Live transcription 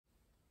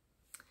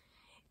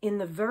in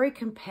the very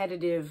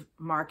competitive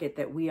market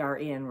that we are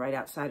in right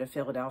outside of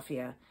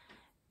Philadelphia,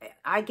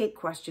 I get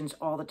questions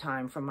all the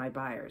time from my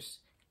buyers.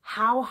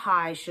 How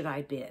high should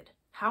I bid?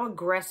 How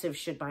aggressive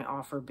should my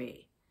offer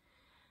be?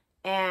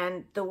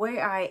 And the way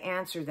I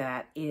answer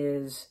that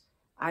is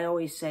I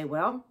always say,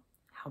 well,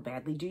 how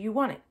badly do you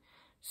want it?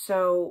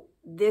 So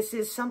this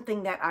is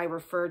something that I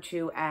refer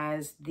to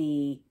as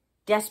the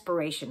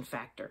desperation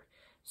factor.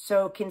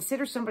 So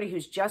consider somebody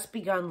who's just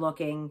begun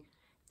looking.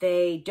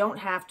 They don't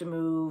have to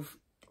move,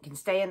 can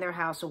stay in their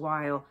house a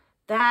while.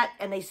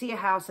 And they see a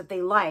house that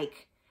they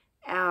like,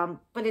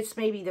 but it's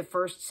maybe the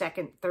first,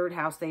 second, third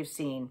house they've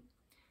seen.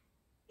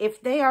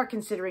 If they are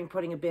considering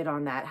putting a bid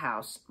on that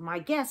house, my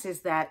guess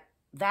is that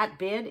that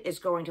bid is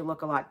going to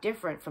look a lot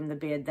different from the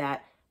bid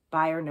that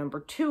buyer number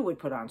 2 would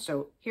put on.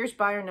 So here's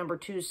buyer number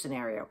 2's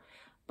scenario.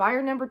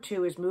 Buyer number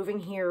 2 is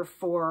moving here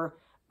for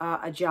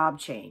a job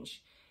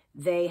change.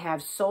 They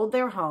have sold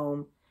their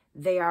home.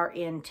 They are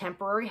in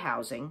temporary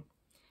housing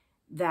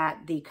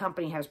that the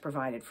company has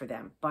provided for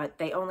them, but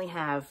they only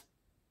have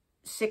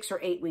 6 or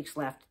 8 weeks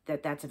left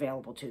that's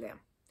available to them.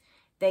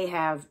 They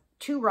have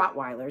 2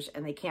 Rottweilers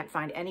and they can't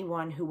find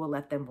anyone who will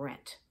let them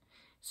rent.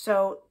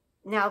 So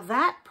now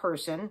that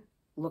person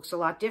looks a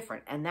lot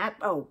different. And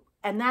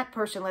that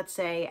person, let's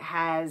say,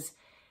 has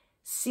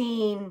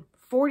seen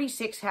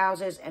 46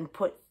 houses and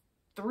put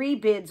 3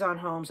 bids on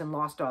homes and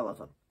lost all of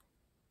them.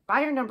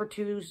 Buyer number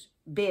 2's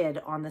bid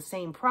on the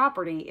same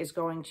property is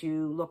going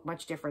to look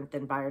much different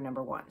than buyer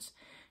number 1's.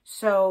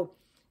 So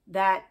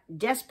that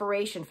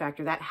desperation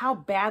factor, that how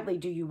badly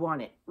do you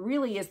want it,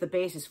 really is the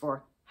basis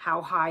for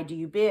how high do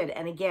you bid.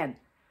 And again,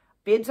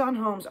 bids on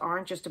homes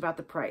aren't just about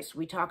the price.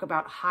 We talk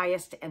about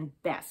highest and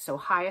best. So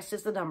highest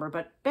is the number,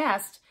 but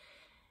best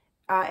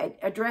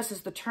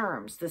addresses the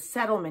terms, the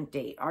settlement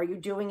date. Are you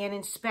doing an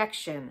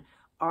inspection?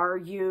 Are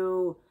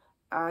you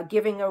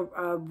giving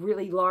a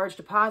really large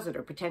deposit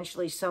or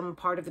potentially some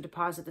part of the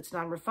deposit that's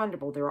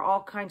non-refundable? There are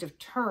all kinds of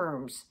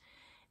terms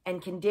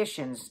and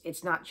conditions.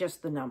 It's not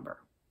just the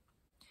number.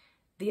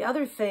 The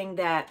other thing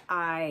that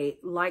I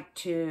like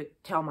to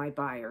tell my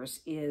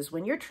buyers is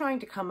when you're trying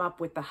to come up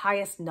with the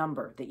highest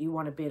number that you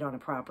want to bid on a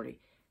property,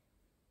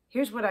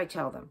 here's what I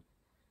tell them.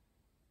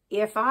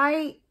 If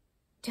I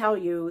call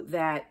you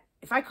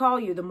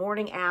the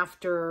morning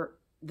after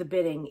the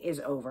bidding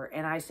is over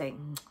and I say,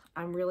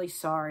 I'm really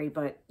sorry,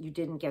 but you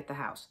didn't get the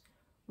house,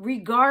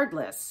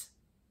 regardless,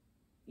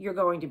 you're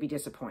going to be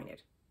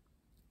disappointed.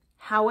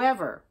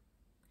 However,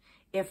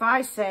 if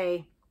I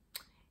say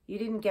you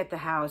didn't get the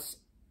house,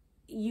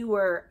 you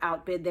were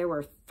outbid, there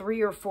were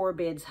 3 or 4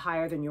 bids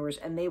higher than yours,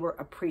 and they were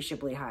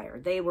appreciably higher.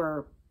 They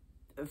were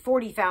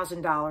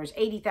 $40,000,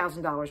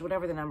 $80,000,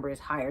 whatever the number is,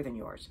 higher than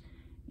yours.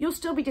 You'll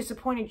still be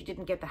disappointed you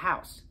didn't get the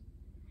house.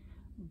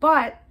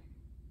 But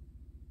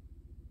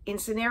in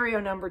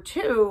scenario number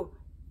 2,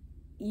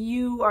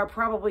 you are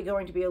probably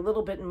going to be a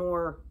little bit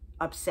more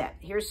upset.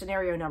 Here's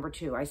scenario number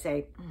 2. I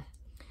say,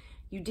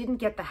 you didn't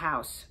get the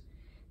house.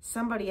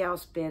 Somebody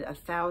else bid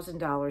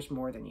 $1,000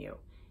 more than you.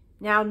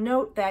 Now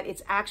note that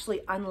it's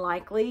actually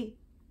unlikely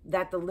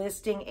that the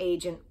listing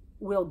agent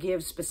will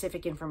give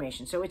specific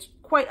information. So it's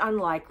quite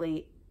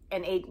unlikely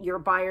your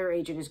buyer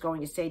agent is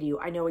going to say to you,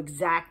 I know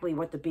exactly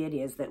what the bid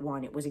is that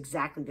won. It was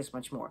exactly this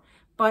much more.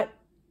 But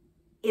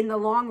in the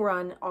long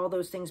run, all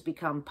those things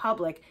become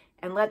public.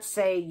 And let's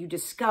say you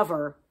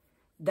discover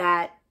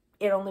that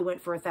it only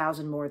went for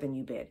 $1,000 more than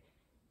you bid.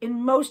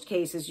 In most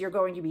cases, you're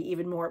going to be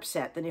even more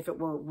upset than if it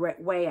were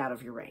way out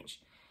of your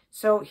range.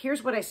 So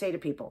here's what I say to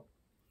people.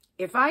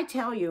 If I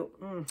tell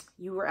you,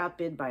 you were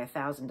outbid by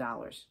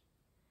 $1,000,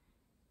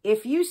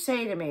 if you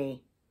say to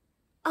me,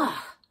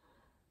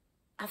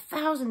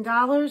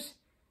 $1,000?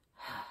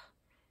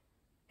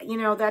 You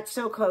know, that's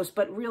so close,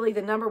 but really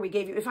the number we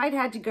gave you, if I'd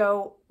had to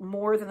go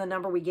more than the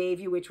number we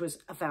gave you, which was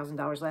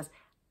 $1,000 less,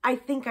 I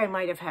think I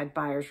might have had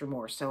buyer's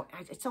remorse. So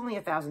it's only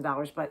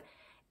 $1,000, but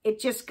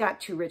it just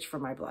got too rich for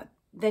my blood.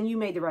 Then you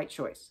made the right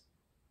choice.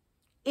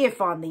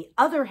 If, on the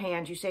other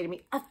hand, you say to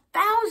me,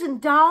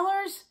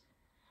 $1,000?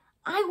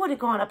 I would have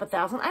gone up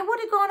 $1,000. I would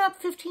have gone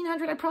up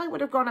 $1,500. I probably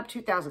would have gone up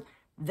 $2,000.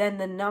 Then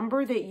the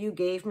number that you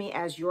gave me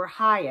as your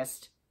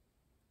highest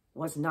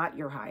was not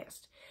your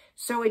highest.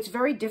 So it's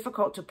very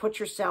difficult to put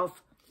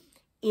yourself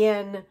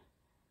in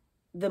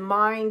the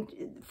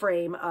mind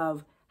frame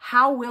of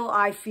how will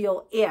I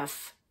feel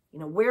if,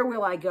 where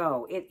will I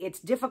go? It's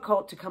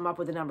difficult to come up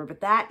with a number,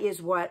 but that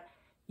is what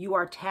you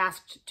are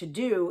tasked to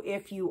do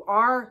if you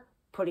are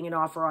putting an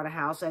offer on a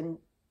house and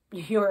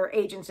your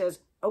agent says,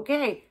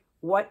 okay,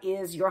 what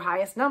is your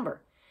highest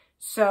number?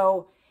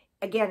 So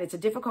again, it's a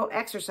difficult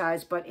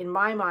exercise, but in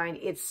my mind,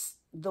 it's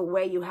the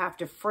way you have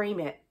to frame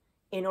it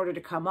in order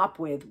to come up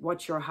with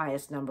what your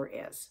highest number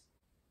is.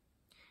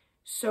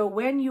 So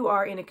when you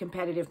are in a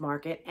competitive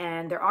market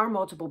and there are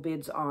multiple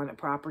bids on a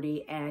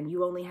property and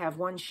you only have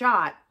one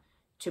shot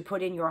to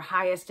put in your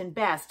highest and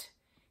best,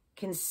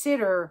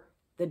 consider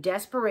the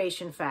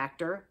desperation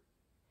factor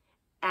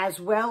as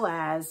well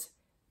as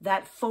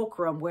that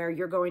fulcrum where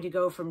you're going to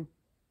go from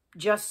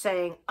just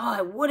saying,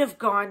 I would have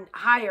gone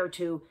higher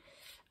to,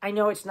 I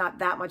know it's not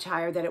that much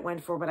higher that it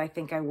went for, but I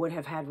think I would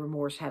have had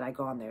remorse had I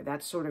gone there.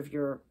 That's sort of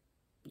your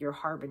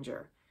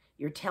harbinger,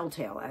 your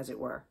telltale, as it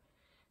were.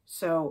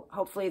 So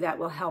hopefully that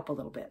will help a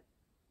little bit.